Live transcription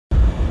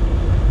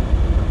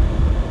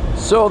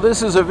So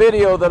this is a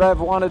video that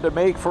I've wanted to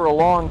make for a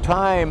long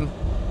time.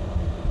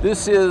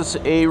 This is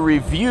a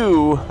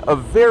review, a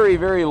very,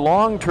 very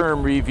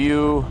long-term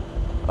review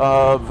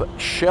of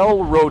Shell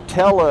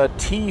Rotella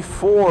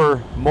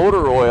T4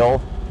 motor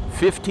oil,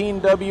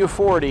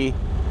 15W40,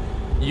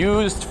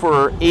 used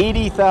for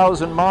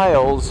 80,000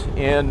 miles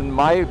in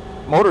my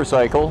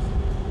motorcycle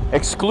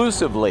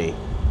exclusively.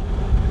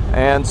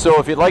 And so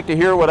if you'd like to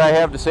hear what I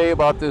have to say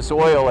about this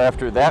oil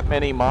after that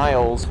many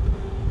miles,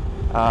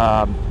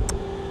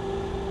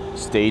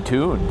 stay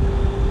tuned.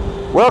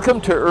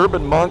 Welcome to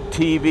Urban Monk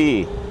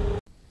TV.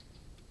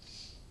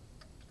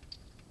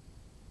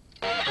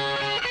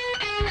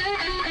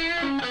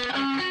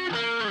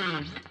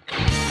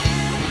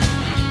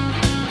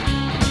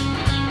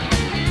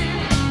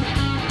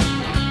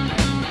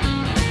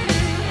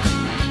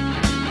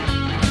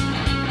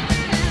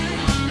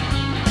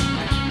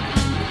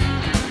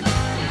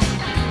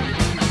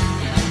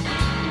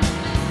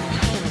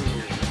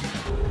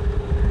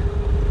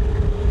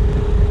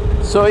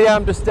 So yeah,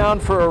 I'm just down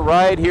for a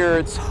ride here.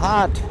 It's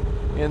hot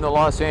in the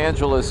Los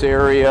Angeles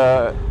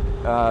area.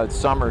 It's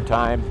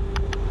summertime,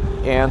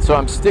 and so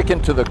I'm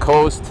sticking to the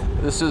coast.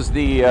 This is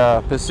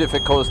the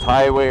Pacific Coast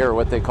Highway, or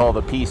what they call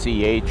the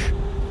PCH,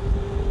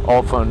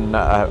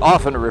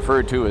 often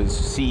referred to as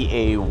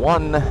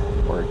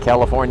CA1 or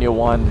California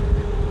 1.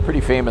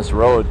 Pretty famous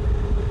road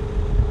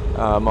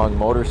among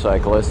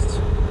motorcyclists.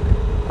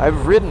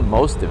 I've ridden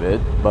most of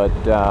it, but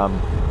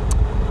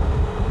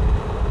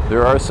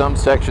there are some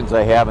sections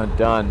I haven't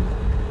done.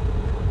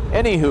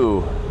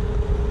 Anywho,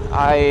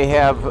 I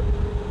have,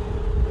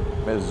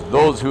 as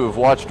those who have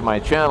watched my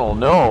channel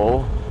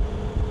know,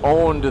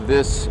 owned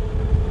this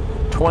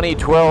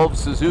 2012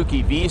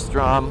 Suzuki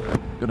V-Strom. I'm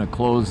gonna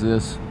close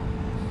this.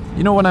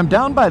 You know, when I'm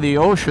down by the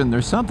ocean,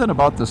 there's something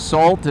about the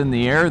salt in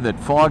the air that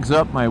fogs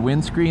up my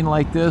windscreen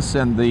like this,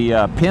 and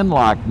the pin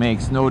lock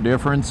makes no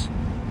difference.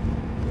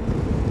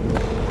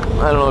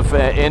 I don't know if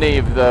any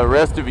of the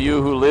rest of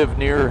you who live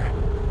near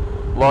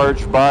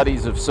large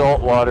bodies of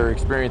salt water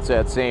experience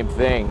that same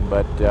thing,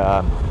 but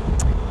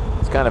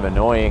it's kind of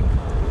annoying.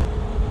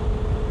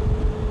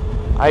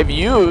 I've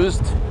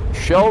used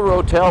Shell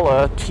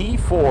Rotella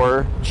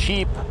T4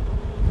 cheap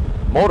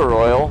motor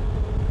oil,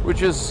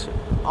 which is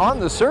on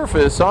the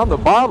surface, on the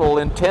bottle,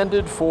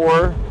 intended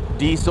for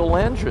diesel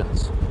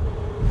engines.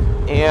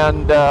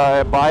 And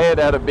I buy it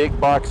at a big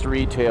box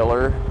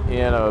retailer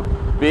in a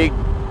big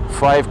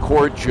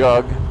 5-quart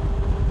jug.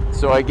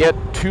 So I get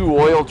 2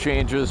 oil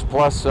changes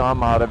plus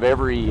some out of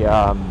every,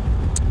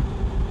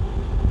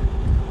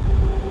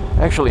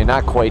 actually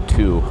not quite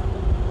 2,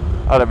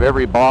 out of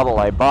every bottle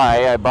I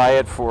buy.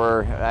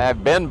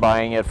 I've been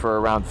buying it for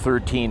around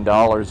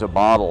 $13 a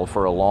bottle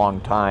for a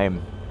long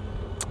time.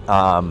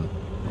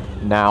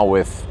 Now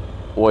with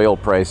oil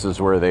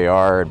prices where they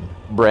are,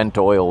 Brent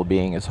oil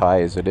being as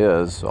high as it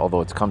is,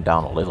 although it's come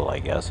down a little, I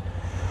guess.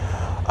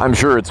 I'm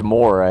sure it's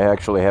more. I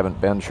actually haven't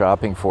been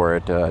shopping for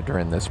it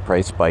during this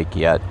price spike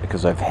yet,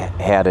 because I've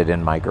had it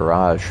in my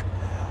garage.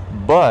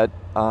 But,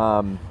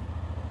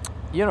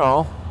 you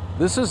know,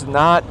 this is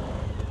not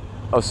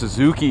a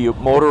Suzuki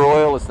motor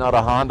oil. It's not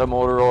a Honda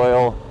motor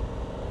oil.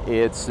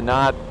 It's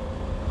not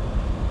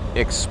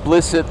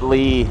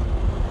explicitly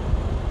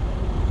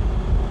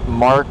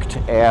marked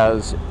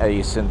as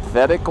a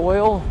synthetic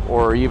oil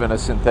or even a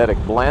synthetic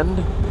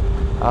blend.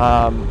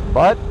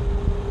 But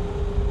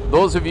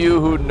those of you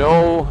who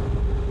know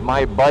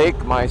my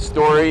bike, my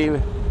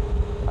story,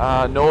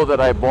 know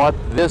that I bought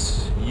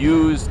this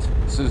used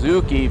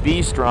Suzuki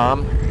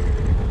V-Strom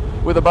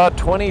with about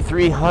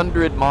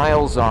 2,300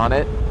 miles on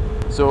it,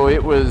 so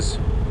it was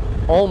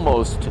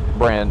almost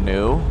brand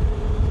new.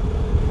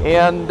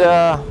 And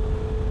now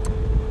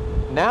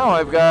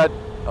I've got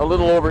a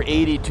little over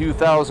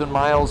 82,000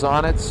 miles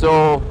on it,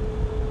 so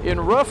in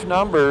rough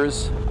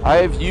numbers,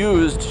 I've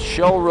used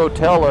Shell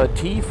Rotella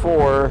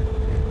T4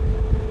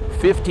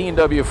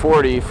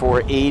 15W40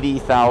 for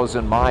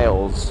 80,000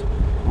 miles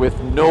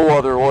with no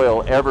other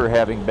oil ever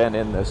having been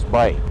in this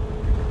bike.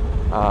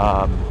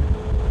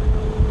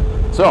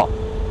 So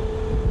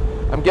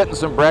I'm getting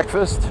some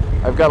breakfast.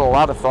 I've got a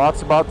lot of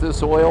thoughts about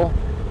this oil.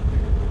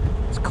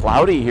 It's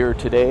cloudy here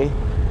today,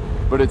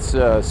 but it's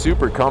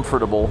super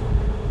comfortable,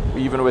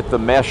 even with the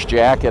mesh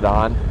jacket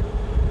on.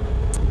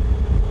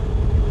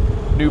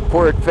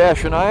 Newport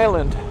Fashion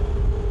Island.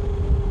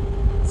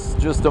 It's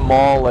just a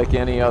mall like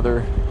any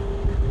other.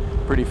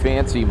 Pretty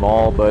fancy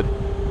mall, but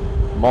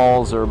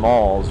malls are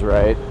malls,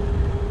 right?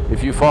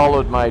 If you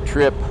followed my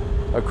trip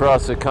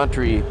across the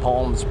country,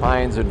 palms,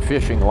 pines, and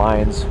fishing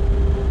lines,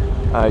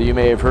 you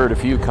may have heard a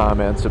few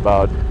comments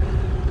about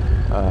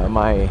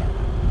my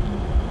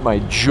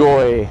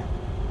joy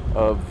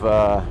of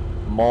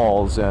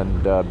malls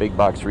and big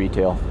box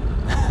retail.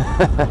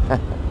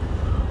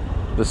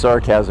 The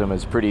sarcasm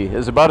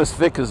is about as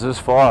thick as this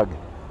fog.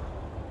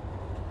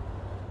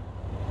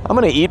 I'm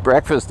going to eat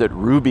breakfast at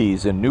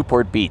Ruby's in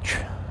Newport Beach.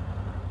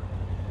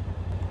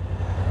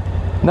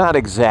 Not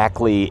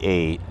exactly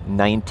a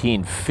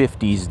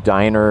 1950s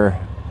diner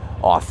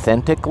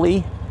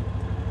authentically,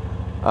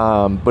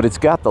 But it's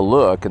got the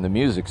look, and the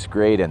music's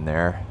great in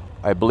there.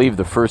 I believe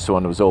the first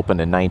one was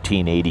opened in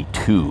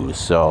 1982,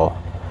 so,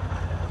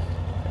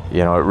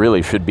 you know, it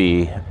really should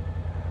be,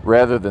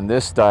 rather than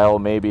this style,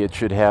 maybe it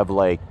should have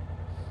like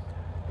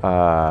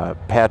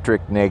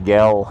Patrick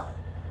Nagel,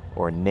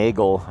 or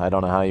Nagel, I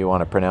don't know how you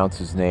want to pronounce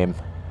his name,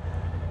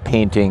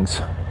 paintings.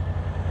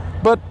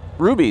 But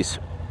rubies.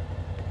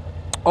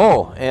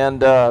 Oh,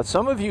 and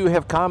some of you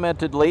have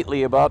commented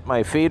lately about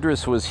my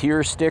Phaedrus was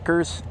here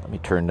stickers. Let me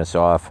turn this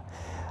off.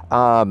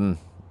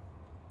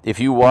 If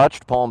you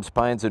watched Palms,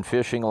 Pines, and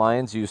Fishing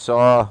Lines, you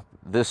saw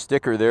this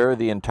sticker there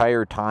the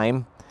entire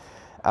time.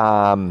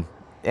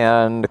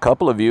 And a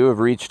couple of you have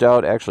reached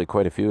out, actually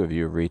quite a few of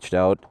you have reached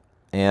out,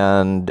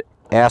 and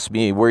asked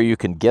me where you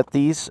can get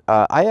these.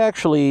 I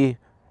actually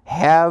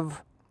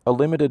have a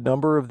limited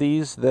number of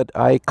these that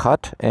I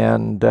cut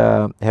and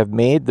have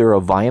made. They're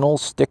a vinyl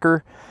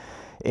sticker,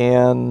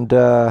 and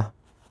they'll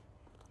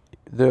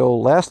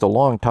last a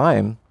long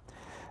time.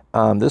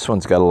 This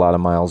one's got a lot of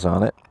miles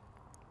on it.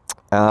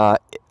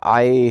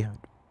 I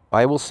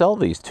will sell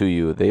these to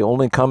you. They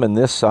only come in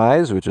this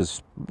size, which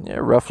is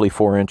roughly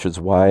 4 inches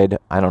wide.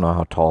 I don't know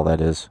how tall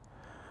that is.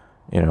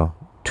 You know,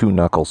 2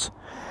 knuckles.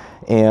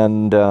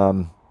 And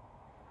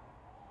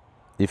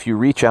if you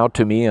reach out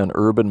to me on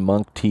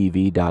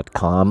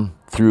urbanmonktv.com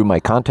through my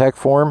contact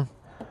form,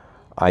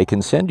 I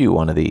can send you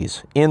one of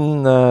these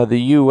in the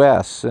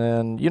U.S.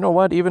 And you know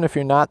what? Even if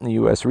you're not in the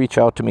U.S., reach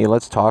out to me.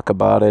 Let's talk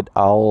about it.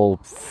 I'll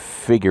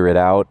figure it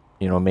out.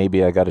 You know,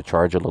 maybe I got to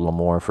charge a little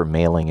more for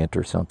mailing it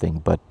or something.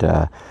 But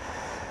I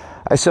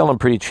sell them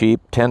pretty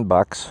cheap,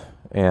 $10.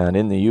 And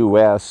in the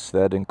U.S.,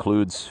 that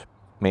includes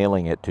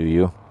mailing it to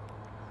you.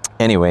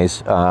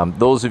 Anyways,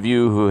 those of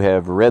you who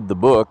have read the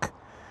book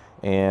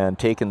and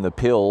taken the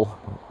pill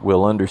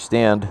will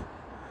understand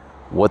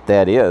what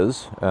that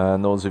is.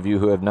 And those of you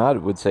who have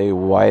not would say,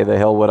 why the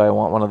hell would I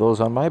want one of those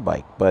on my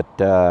bike? But,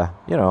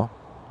 you know,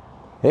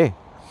 hey,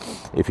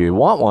 if you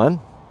want one,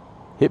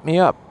 hit me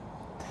up.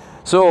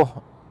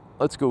 So,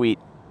 let's go eat.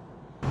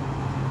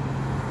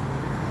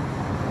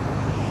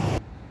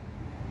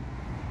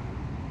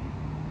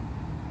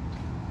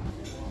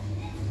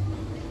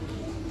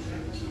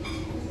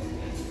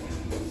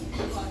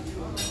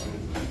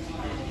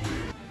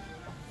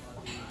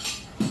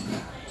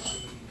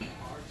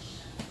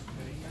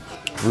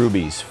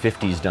 Ruby's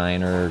 50s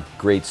diner,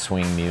 great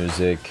swing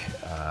music,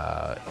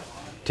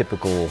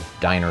 typical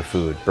diner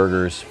food,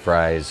 burgers,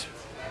 fries,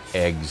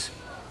 eggs,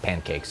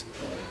 pancakes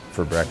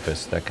for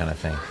breakfast, that kind of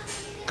thing.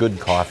 Good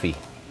coffee.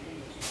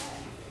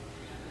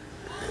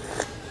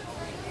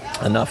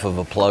 Enough of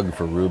a plug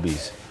for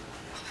Ruby's.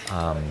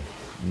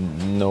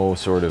 No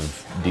sort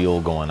of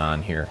deal going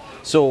on here.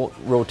 So,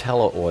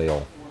 Rotella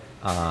oil.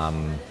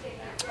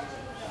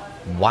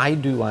 Why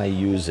do I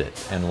use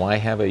it, and why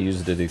have I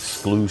used it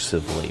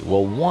exclusively?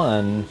 Well,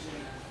 one,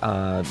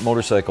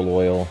 motorcycle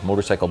oil,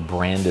 motorcycle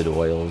branded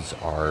oils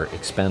are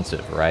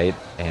expensive, right?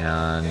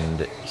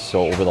 And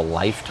so over the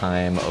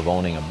lifetime of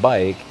owning a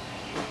bike,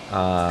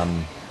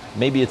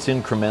 maybe it's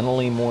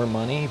incrementally more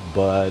money,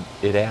 but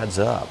it adds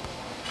up.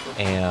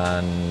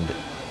 And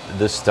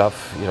this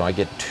stuff, you know, I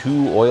get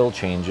 2 oil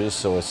changes,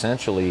 so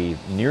essentially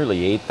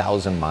nearly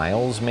 8,000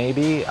 miles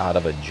maybe out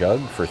of a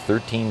jug for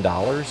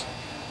 $13.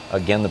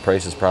 Again, the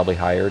price is probably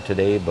higher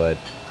today, but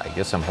I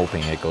guess I'm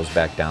hoping it goes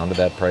back down to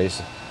that price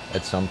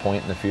at some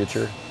point in the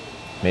future.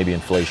 Maybe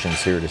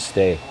inflation's here to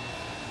stay.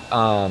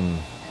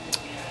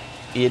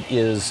 It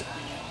is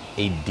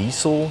a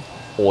diesel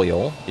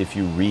oil if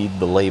you read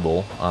the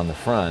label on the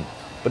front,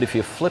 but if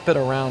you flip it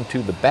around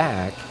to the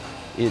back,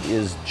 it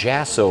is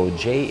JASO,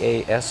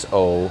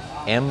 J-A-S-O,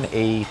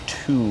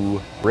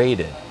 MA2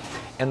 rated.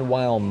 And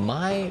while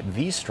my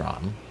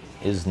V-Strom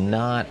is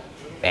not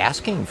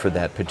asking for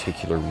that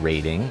particular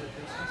rating,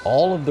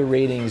 all of the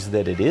ratings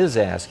that it is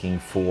asking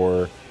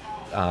for,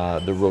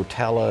 the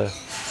Rotella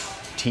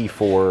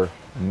T4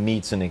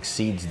 meets and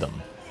exceeds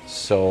them.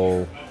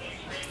 So,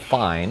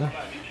 fine.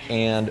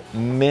 And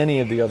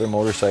many of the other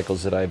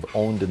motorcycles that I've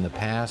owned in the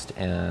past,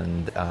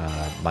 and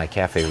my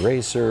Cafe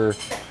Racer,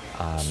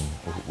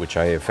 which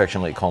I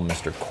affectionately call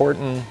Mr.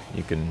 Corton.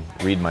 You can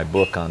read my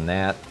book on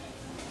that.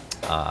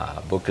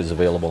 Book is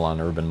available on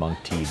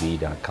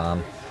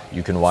urbanmonktv.com.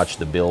 You can watch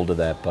the build of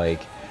that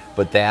bike,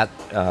 but that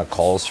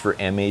calls for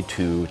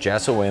MA2,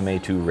 JASO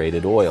MA2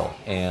 rated oil,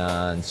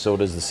 and so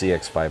does the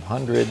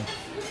CX500.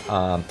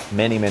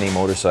 Many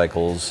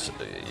motorcycles,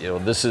 you know,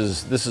 this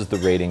is the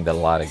rating that a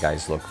lot of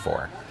guys look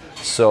for.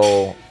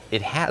 So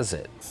it has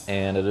it,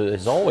 and it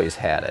has always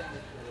had it.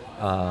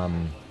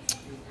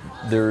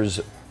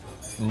 There's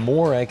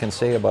more I can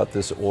say about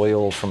this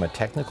oil from a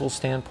technical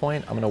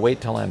standpoint. I'm going to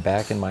wait till I'm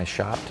back in my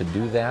shop to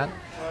do that.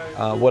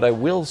 What I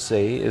will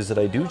say is that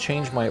I do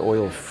change my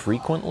oil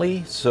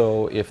frequently,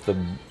 so if the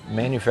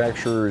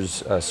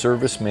manufacturer's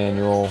service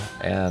manual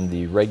and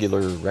the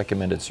regular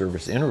recommended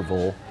service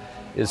interval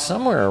is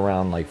somewhere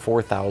around like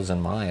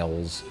 4,000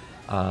 miles,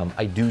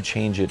 I do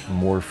change it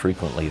more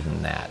frequently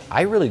than that.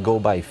 I really go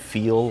by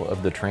feel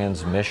of the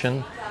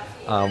transmission.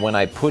 When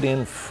I put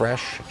in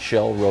fresh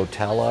shell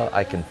Rotella,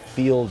 I can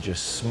feel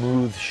just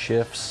smooth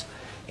shifts.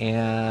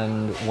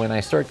 And when I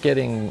start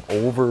getting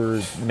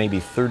over maybe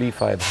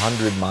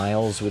 3,500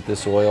 miles with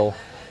this oil,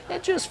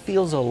 it just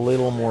feels a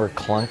little more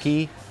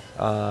clunky.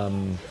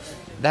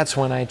 That's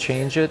when I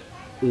change it.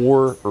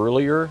 Or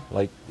earlier,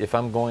 like if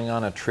I'm going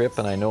on a trip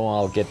and I know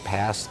I'll get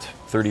past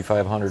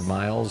 3,500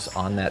 miles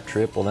on that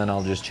trip, well then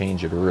I'll just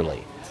change it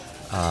early.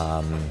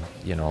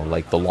 You know,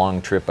 like the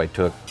long trip I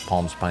took,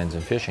 Palms, Pines,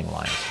 and Fishing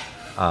Lines.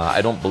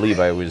 I don't believe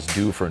I was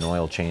due for an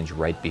oil change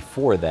right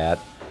before that.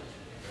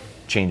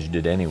 Changed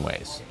it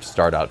anyways.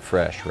 Start out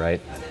fresh,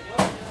 right?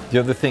 The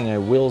other thing I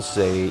will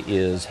say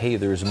is, hey,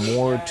 there's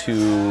more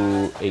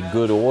to a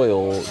good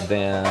oil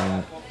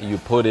than you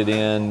put it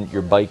in,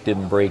 your bike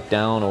didn't break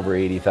down over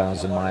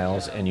 80,000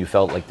 miles, and you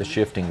felt like the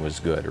shifting was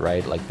good,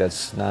 right? Like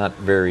that's not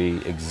very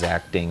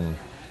exacting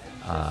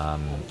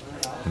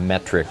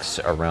metrics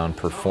around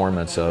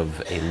performance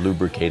of a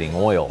lubricating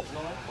oil.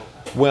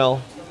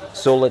 Well,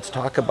 so let's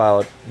talk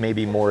about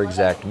maybe more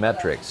exact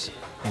metrics.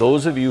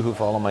 Those of you who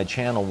follow my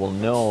channel will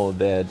know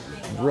that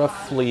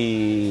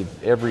roughly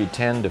every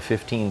 10 to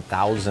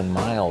 15,000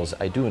 miles,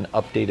 I do an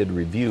updated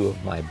review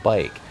of my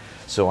bike.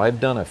 So I've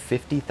done a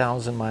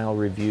 50,000 mile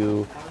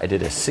review, I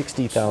did a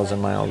 60,000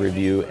 mile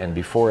review, and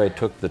before I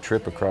took the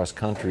trip across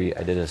country,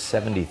 I did a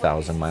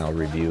 70,000 mile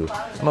review.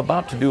 I'm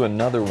about to do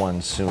another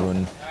one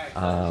soon,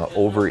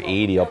 over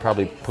 80. I'll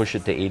probably push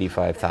it to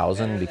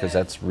 85,000 because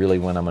that's really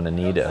when I'm gonna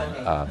need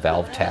a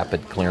valve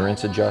tappet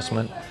clearance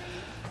adjustment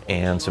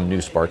and some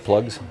new spark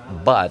plugs.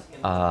 But,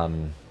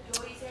 and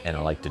I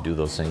like to do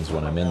those things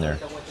when I'm in there.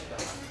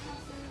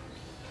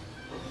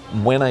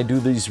 When I do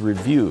these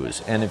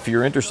reviews, and if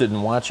you're interested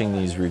in watching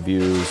these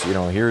reviews, you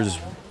know, here's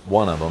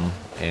one of them,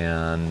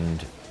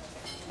 and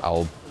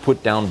I'll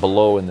put down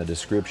below in the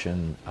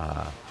description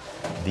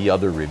the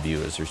other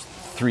reviews. There's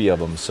 3 of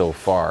them so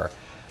far,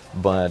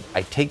 but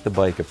I take the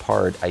bike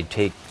apart, I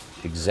take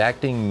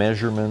exacting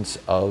measurements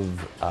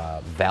of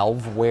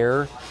valve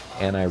wear,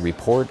 and I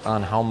report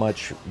on how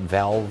much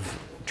valve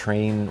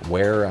train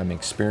wear I'm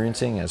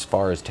experiencing as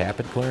far as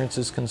tappet clearance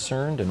is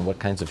concerned and what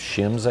kinds of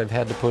shims I've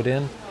had to put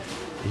in.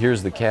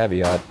 Here's the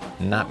caveat,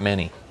 not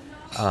many.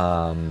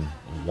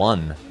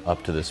 One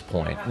up to this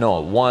point. No,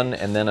 one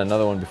and then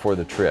another one before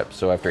the trip.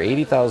 So after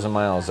 80,000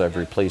 miles, I've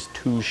replaced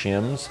 2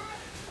 shims.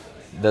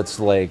 That's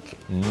like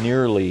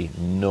nearly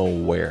no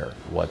wear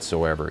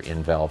whatsoever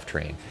in valve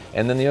train.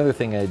 And then the other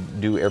thing I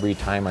do every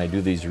time I do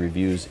these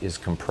reviews is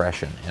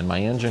compression. And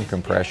my engine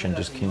compression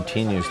just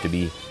continues to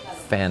be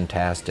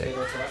fantastic.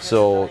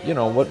 So, you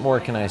know, what more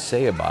can I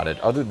say about it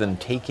other than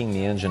taking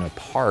the engine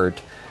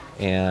apart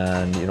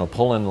and, you know,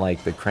 pulling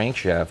like the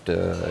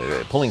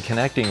crankshaft, pulling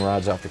connecting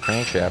rods off the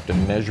crankshaft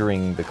and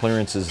measuring the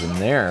clearances in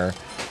there,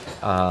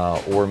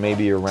 or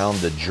maybe around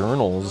the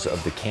journals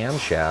of the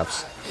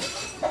camshafts.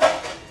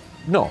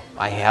 No,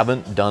 I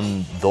haven't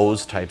done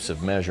those types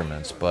of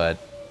measurements, but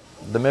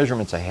the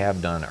measurements I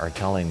have done are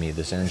telling me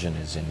this engine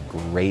is in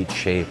great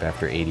shape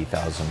after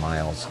 80,000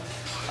 miles.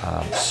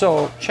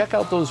 So check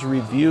out those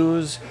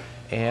reviews,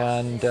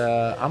 and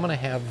I'm gonna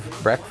have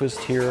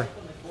breakfast here,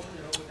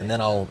 and then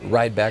I'll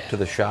ride back to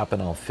the shop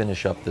and I'll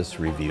finish up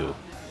this review.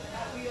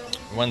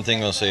 One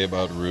thing I'll say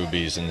about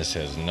rubies, and this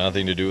has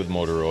nothing to do with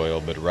motor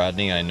oil, but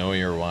Rodney, I know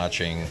you're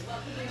watching.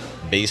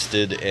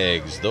 Basted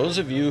eggs. Those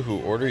of you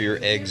who order your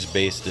eggs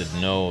basted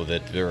know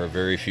that there are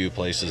very few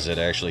places that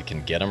actually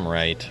can get them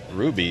right.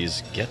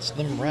 Rubies gets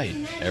them right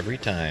every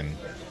time.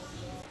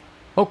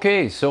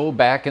 Okay, so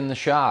back in the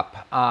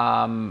shop.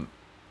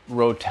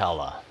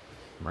 Rotella,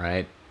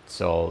 right?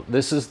 So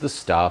this is the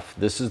stuff.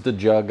 This is the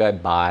jug I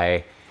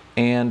buy.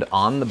 And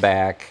on the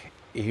back,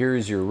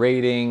 here's your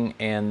rating,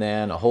 and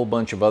then a whole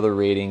bunch of other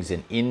ratings.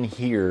 And in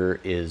here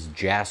is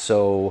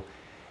JASO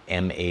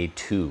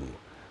MA2,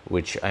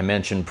 which I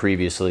mentioned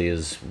previously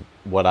is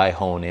what I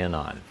hone in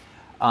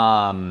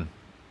on.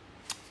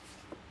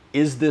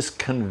 Is this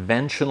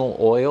conventional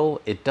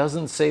oil? It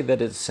doesn't say that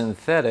it's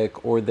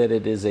synthetic or that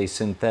it is a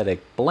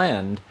synthetic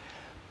blend,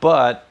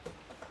 but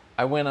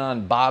I went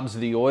on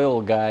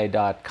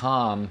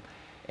bobstheoilguy.com,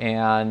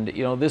 and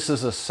you know, this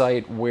is a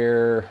site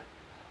where,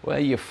 well,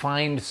 you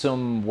find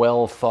some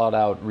well thought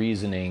out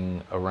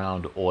reasoning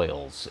around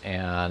oils,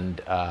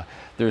 and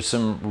there's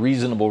some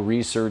reasonable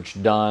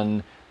research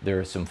done. There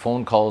are some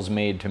phone calls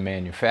made to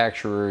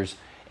manufacturers,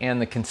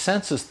 and the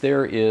consensus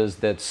there is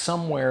that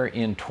somewhere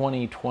in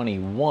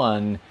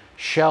 2021,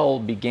 Shell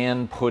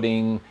began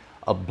putting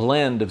a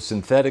blend of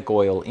synthetic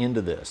oil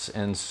into this.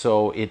 And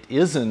so it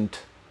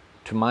isn't,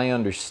 to my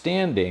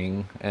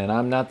understanding, and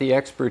I'm not the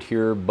expert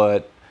here,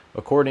 but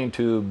according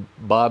to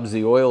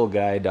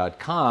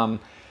bobstheoilguy.com,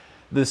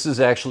 this is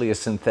actually a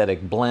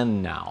synthetic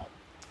blend now,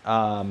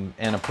 and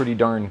a pretty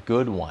darn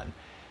good one.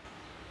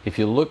 If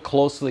you look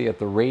closely at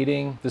the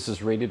rating, this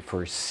is rated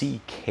for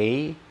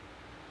CK,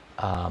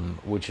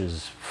 which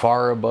is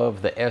far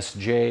above the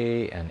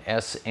SJ and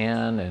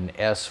SN and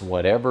S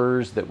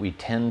whatevers that we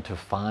tend to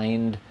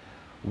find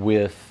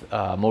with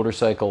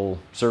motorcycle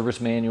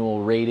service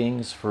manual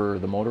ratings for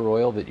the motor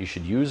oil that you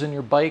should use in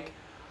your bike.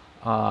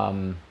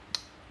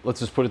 Let's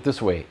just put it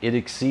this way, it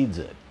exceeds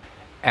it.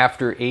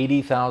 After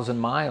 80,000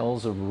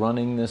 miles of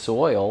running this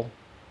oil,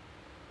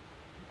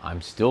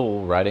 I'm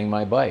still riding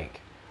my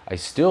bike. I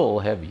still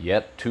have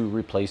yet to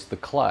replace the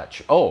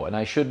clutch. Oh, and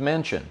I should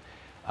mention,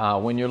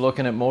 when you're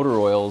looking at motor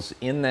oils,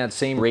 in that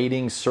same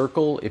rating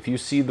circle, if you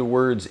see the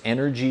words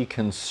energy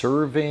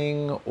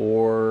conserving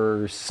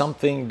or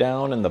something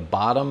down in the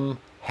bottom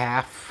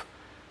half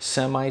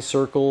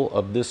semicircle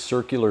of this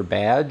circular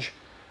badge,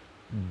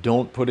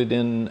 don't put it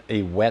in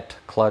a wet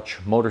clutch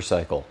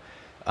motorcycle.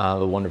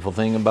 The wonderful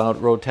thing about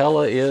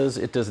Rotella is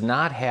it does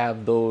not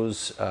have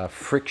those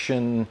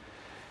friction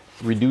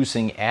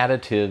reducing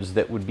additives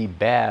that would be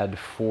bad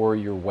for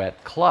your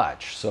wet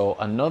clutch. So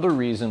another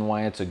reason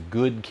why it's a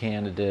good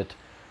candidate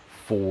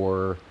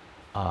for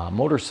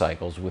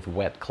motorcycles with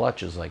wet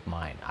clutches like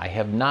mine. I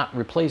have not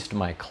replaced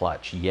my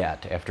clutch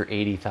yet after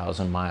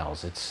 80,000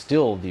 miles. It's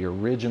still the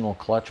original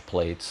clutch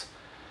plates.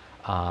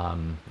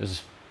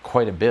 There's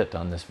quite a bit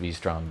on this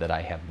V-Strom that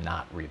I have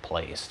not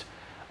replaced.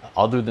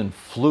 Other than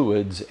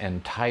fluids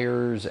and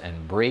tires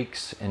and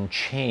brakes and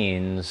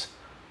chains,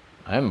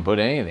 I haven't put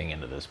anything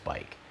into this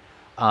bike.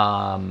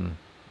 And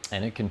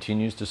it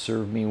continues to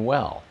serve me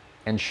well.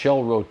 And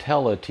Shell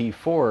Rotella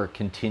T4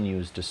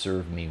 continues to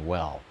serve me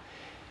well.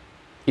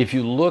 If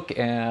you look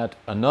at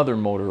another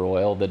motor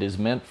oil that is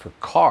meant for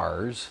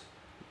cars,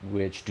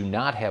 which do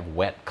not have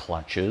wet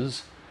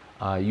clutches,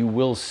 you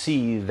will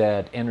see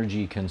that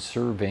energy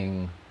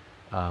conserving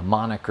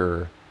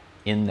moniker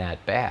in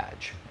that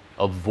badge.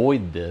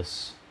 Avoid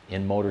this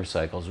in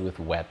motorcycles with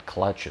wet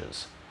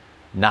clutches.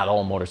 Not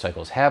all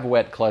motorcycles have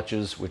wet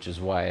clutches, which is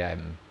why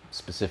I'm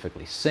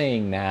specifically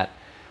saying that.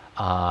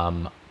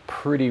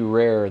 Pretty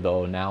rare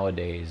though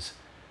nowadays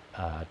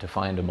to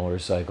find a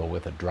motorcycle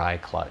with a dry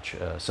clutch.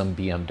 Some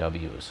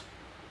BMWs.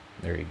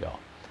 There you go.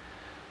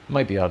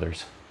 Might be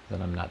others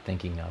that I'm not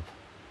thinking of.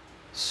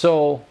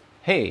 So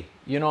hey,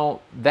 you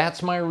know,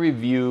 that's my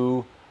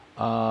review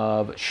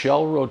of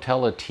Shell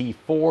Rotella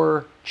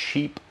T4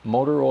 cheap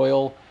motor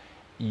oil,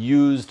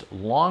 used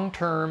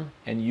long-term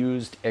and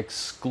used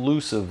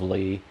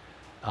exclusively.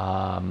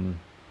 And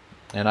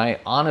I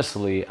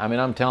honestly, I mean,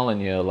 I'm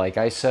telling you, like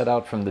I set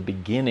out from the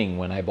beginning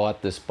when I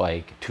bought this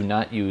bike to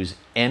not use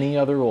any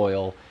other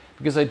oil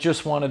because I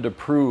just wanted to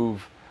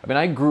prove, I mean,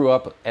 I grew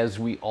up, as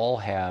we all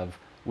have,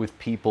 with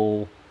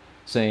people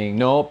saying,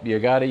 nope, you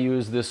got to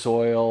use this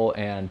oil,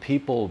 and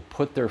people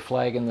put their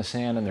flag in the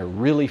sand and they're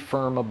really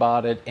firm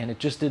about it, and it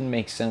just didn't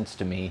make sense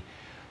to me.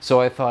 So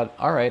I thought,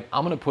 all right,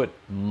 I'm going to put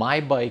my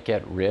bike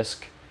at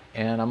risk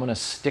and I'm going to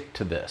stick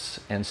to this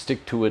and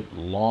stick to it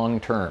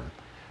long term.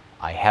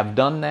 I have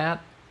done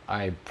that.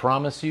 I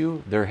promise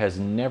you, there has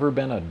never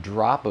been a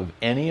drop of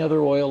any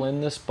other oil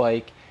in this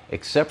bike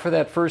except for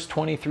that first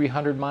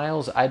 2,300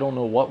 miles. I don't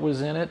know what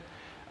was in it.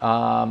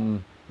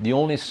 The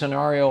only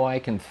scenario I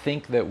can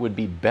think that would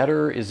be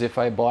better is if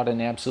I bought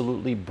an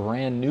absolutely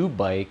brand new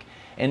bike,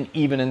 and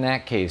even in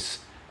that case,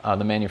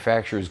 the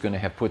manufacturer is going to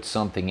have put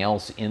something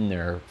else in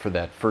there for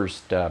that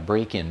first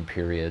break-in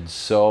period.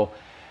 So,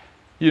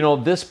 you know,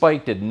 this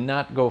bike did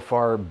not go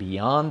far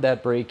beyond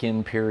that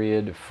break-in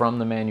period from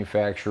the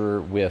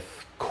manufacturer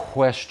with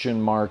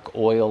question mark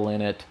oil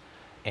in it.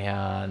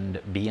 And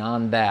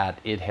beyond that,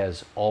 it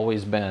has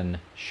always been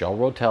Shell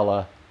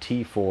Rotella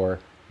T4,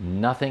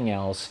 nothing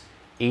else.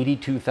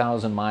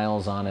 82,000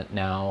 miles on it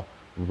now,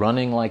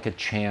 running like a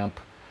champ,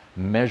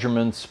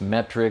 measurements,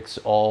 metrics,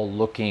 all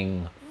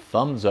looking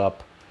thumbs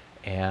up,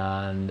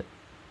 and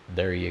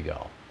there you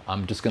go.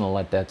 I'm just going to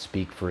let that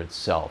speak for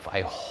itself.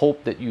 I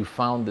hope that you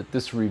found that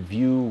this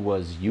review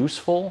was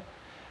useful.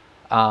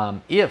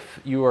 If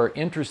you are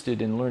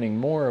interested in learning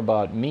more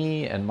about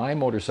me and my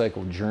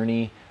motorcycle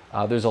journey,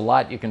 there's a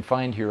lot you can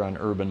find here on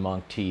Urban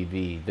Monk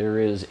TV. There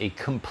is a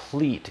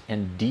complete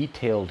and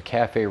detailed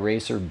Cafe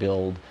Racer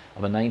build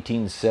of a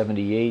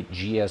 1978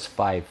 GS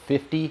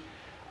 550.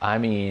 I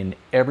mean,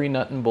 every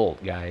nut and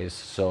bolt, guys.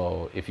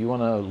 So if you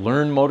want to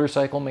learn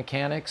motorcycle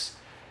mechanics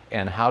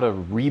and how to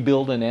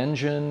rebuild an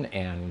engine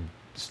and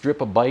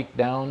strip a bike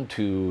down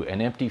to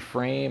an empty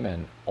frame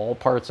and all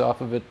parts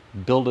off of it,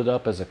 build it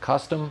up as a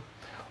custom,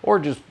 or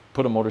just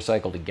put a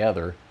motorcycle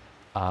together,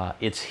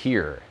 it's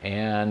here.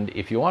 And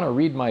if you want to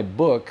read my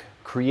book,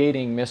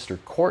 Creating Mr.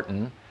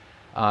 Corton,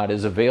 it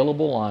is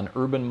available on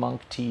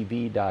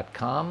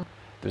urbanmonktv.com.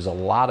 There's a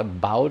lot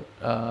about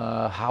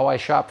how I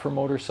shop for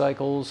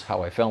motorcycles,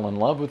 how I fell in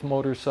love with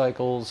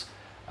motorcycles.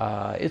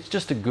 It's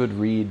just a good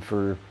read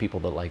for people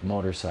that like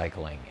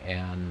motorcycling,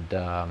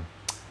 and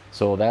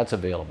so that's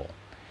available.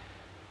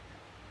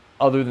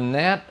 Other than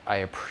that, I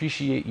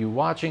appreciate you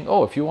watching.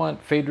 Oh, if you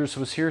want Phaedrus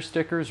Was Here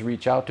stickers,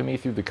 reach out to me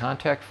through the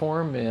contact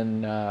form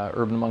in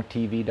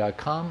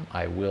urbanmonktv.com.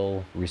 I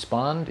will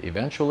respond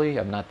eventually.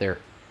 I'm not there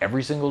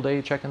every single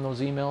day checking those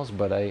emails,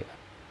 but I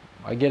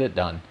get it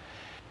done.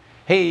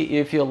 Hey,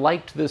 if you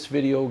liked this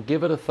video,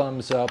 give it a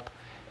thumbs up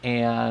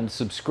and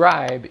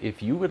subscribe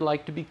if you would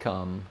like to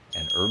become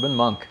an urban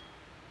monk.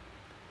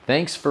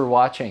 Thanks for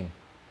watching.